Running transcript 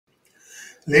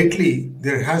Lately,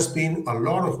 there has been a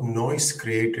lot of noise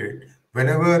created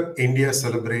whenever India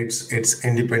celebrates its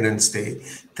Independence Day,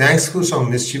 thanks to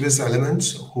some mischievous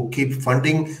elements who keep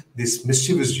funding these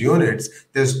mischievous units.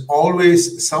 There's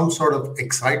always some sort of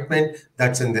excitement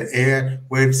that's in the air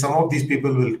where some of these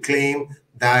people will claim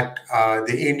that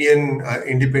the Indian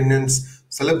independence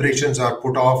celebrations are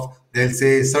put off. They'll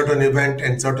say certain event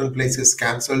and certain places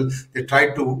cancelled. They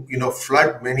try to,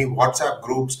 flood many WhatsApp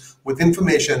groups with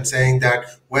information saying that,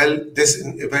 well, this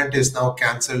event is now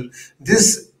cancelled.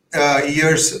 This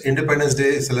year's Independence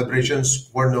Day celebrations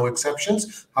were no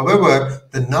exceptions. However,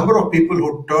 the number of people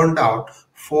who turned out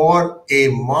for a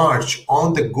march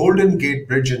on the Golden Gate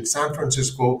Bridge in San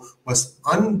Francisco was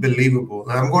unbelievable.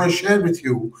 And I'm going to share with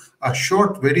you a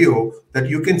short video that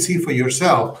you can see for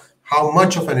yourself how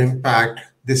much of an impact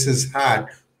this has had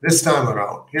this time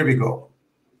around. Here we go.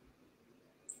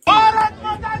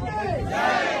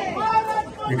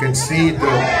 You can see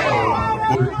the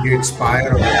Golden Gate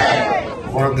spire on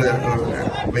one of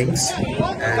the wings,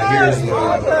 and here's the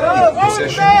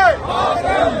procession.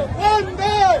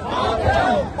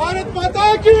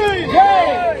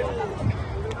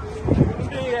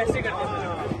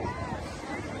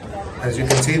 As you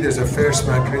can see, there's a fair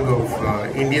smattering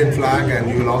of Indian flag, and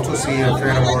you will also see a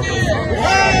fair amount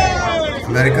of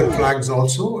American flags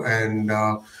also. And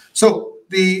so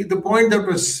the point that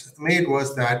was made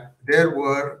was that there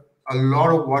were a lot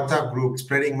of WhatsApp groups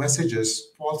spreading messages,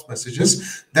 false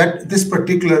messages, that this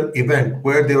particular event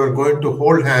where they were going to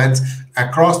hold hands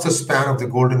across the span of the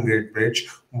Golden Gate Bridge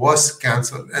was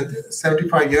cancelled. And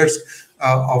 75 years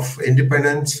of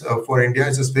independence for India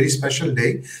is a very special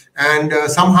day, and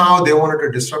somehow they wanted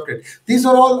to disrupt it. These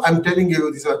are all, I'm telling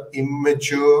you, these are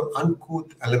immature,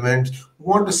 uncouth elements who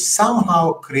want to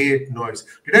somehow create noise.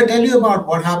 Did I tell you about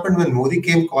what happened when Modi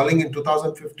came calling in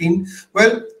 2015?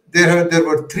 Well, there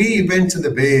were three events in the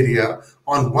Bay Area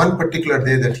on one particular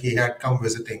day that he had come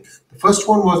visiting. The first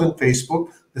one was on Facebook,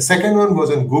 the second one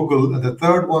was on Google, and the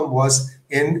third one was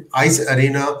in Ice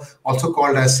Arena, also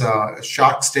called as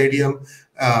Shark Stadium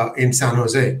in San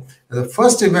Jose. The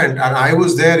first event, and I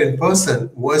was there in person,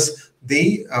 was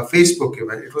the Facebook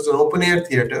event. It was an open-air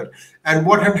theater, and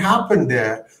what had happened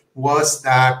there was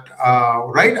that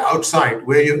right outside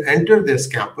where you enter this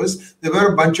campus, there were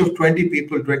a bunch of 20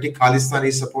 people, 20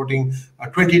 Khalistanis supporting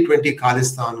 2020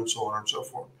 Khalistan and so on and so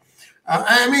forth.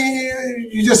 I mean,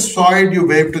 you just saw it, you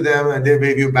wave to them and they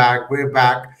wave you back, wave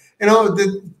back.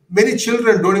 Many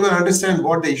children don't even understand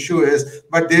what the issue is,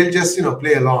 but they'll just,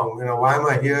 play along. Why am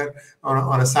I here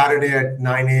on a Saturday at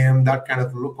 9 a.m.? That kind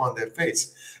of look on their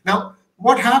face. Now,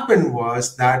 what happened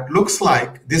was that looks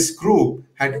like this group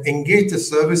had engaged the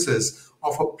services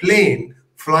of a plane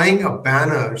flying a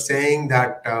banner saying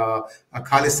that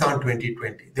Khalistan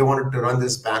 2020. They wanted to run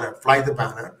this banner, fly the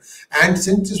banner. And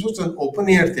since this was an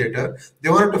open-air theater, they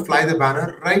wanted to fly the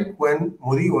banner right when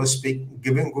Modi was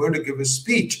going to give his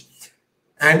speech.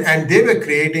 And they were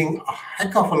creating a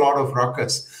heck of a lot of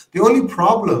ruckus. The only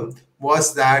problem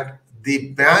was that the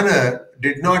banner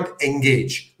did not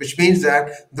engage, which means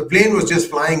that the plane was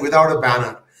just flying without a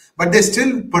banner. But they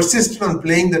still persisted on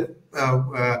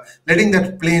letting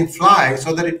that plane fly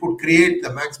so that it would create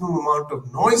the maximum amount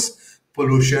of noise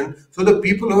pollution, so the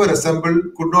people who were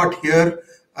assembled could not hear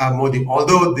Modi.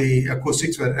 Although the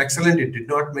acoustics were excellent, it did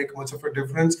not make much of a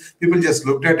difference. People just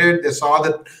looked at it, they saw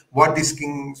that what these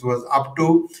kings was up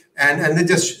to, and they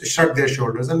just shrugged their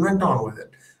shoulders and went on with it.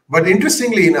 But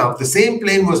interestingly enough, the same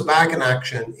plane was back in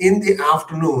action in the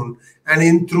afternoon and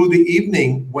in through the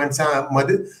evening when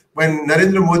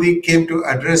Narendra Modi came to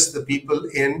address the people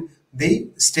in the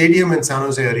stadium in San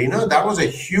Jose Arena. That was a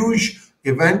huge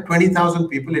event, 20,000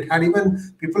 people. It had even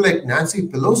people like Nancy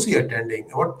Pelosi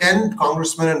attending. About 10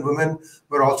 congressmen and women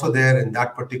were also there in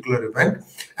that particular event.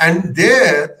 And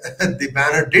there, the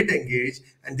banner did engage,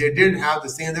 and they did have the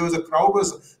same. There was a crowd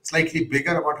was slightly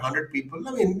bigger, about 100 people.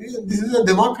 I mean, this is a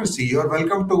democracy. You are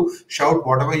welcome to shout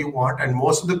whatever you want. And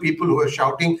most of the people who are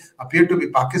shouting appear to be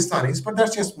Pakistanis, but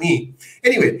that's just me.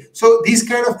 Anyway, so these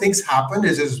kind of things happen.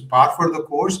 It is par for the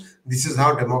course. This is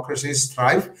how democracies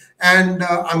thrive. And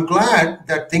I'm glad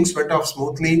that things went off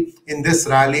smoothly in this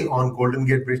rally on Golden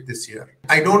Gate Bridge this year.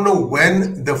 I don't know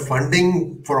when the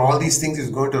funding for all these things is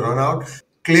going to run out.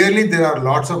 Clearly, there are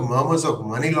lots of murmurs of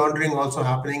money laundering also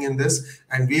happening in this,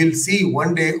 and we'll see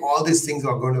one day all these things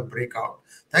are going to break out.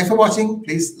 Thanks for watching.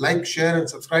 Please like, share, and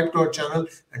subscribe to our channel,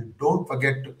 and don't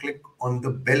forget to click on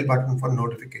the bell button for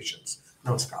notifications.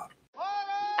 Namaskar.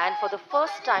 And for the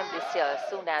first time this year,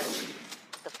 soon as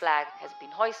the flag has been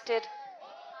hoisted,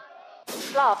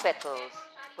 flower petals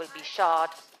will be showered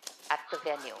at the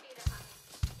venue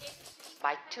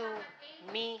by two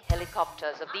Mi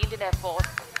helicopters of the Indian Air Force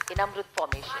in Amrit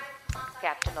formation.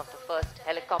 Captain of the first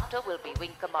helicopter will be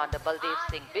Wing Commander Baldev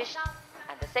Singh Bisht,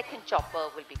 and the second chopper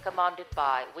will be commanded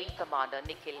by Wing Commander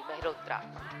Nikhil Mehrotra.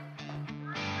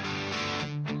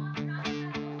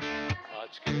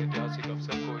 आज के ऐतिहासिक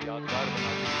अवसर को यादगार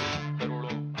बनाने के लिए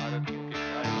करोड़ों भारतीयों के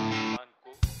न्याय सम्मान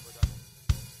को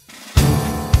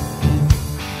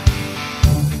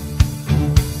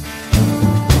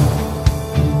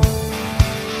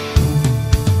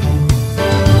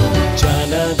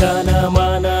जन गण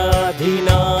मन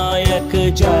अधिनायक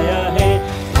जय है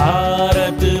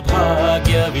भारत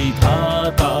भाग्य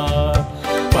विधाता।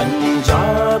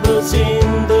 पंजाब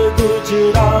सिंध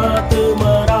गुजरात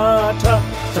मराठा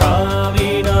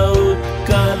द्राविड़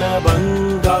उत्कल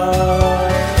बंगा,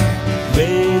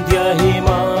 विंध्य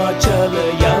हिमाचल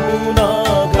यमुना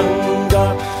गंगा,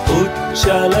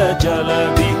 उच्चल जल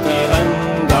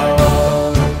तिरंगा।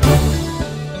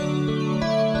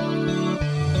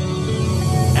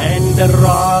 And the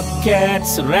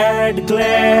rockets' red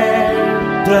glare,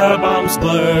 the bombs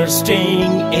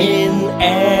bursting in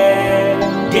air,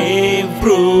 gave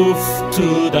proof to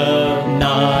the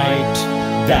night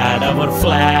that our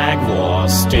flag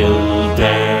was still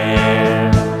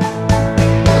there.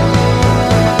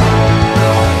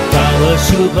 तव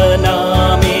शुभ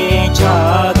नामे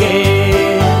जागे,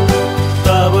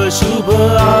 तव शुभ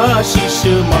आशीष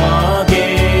मांगे।